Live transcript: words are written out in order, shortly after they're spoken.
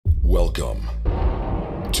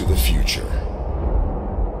Welcome to the future.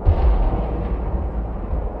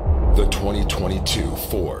 The 2022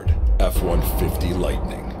 Ford F-150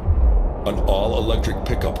 Lightning. An all-electric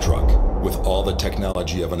pickup truck with all the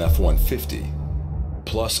technology of an F-150,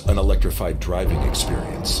 plus an electrified driving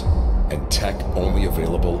experience and tech only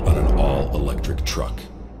available on an all-electric truck.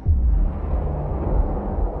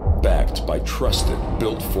 Backed by trusted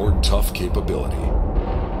built Ford tough capability.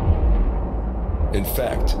 In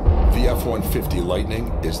fact, the F-150 Lightning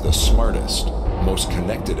is the smartest, most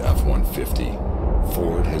connected F-150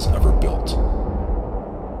 Ford has ever built.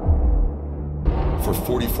 For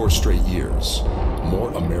 44 straight years,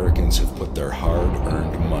 more Americans have put their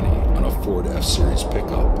hard-earned money on a Ford F-Series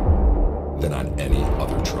pickup than on any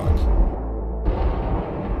other truck.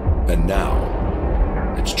 And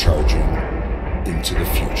now, it's charging into the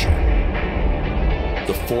future.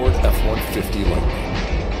 The Ford F-150 Lightning.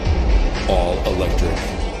 All electric,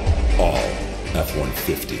 all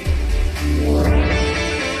F-150.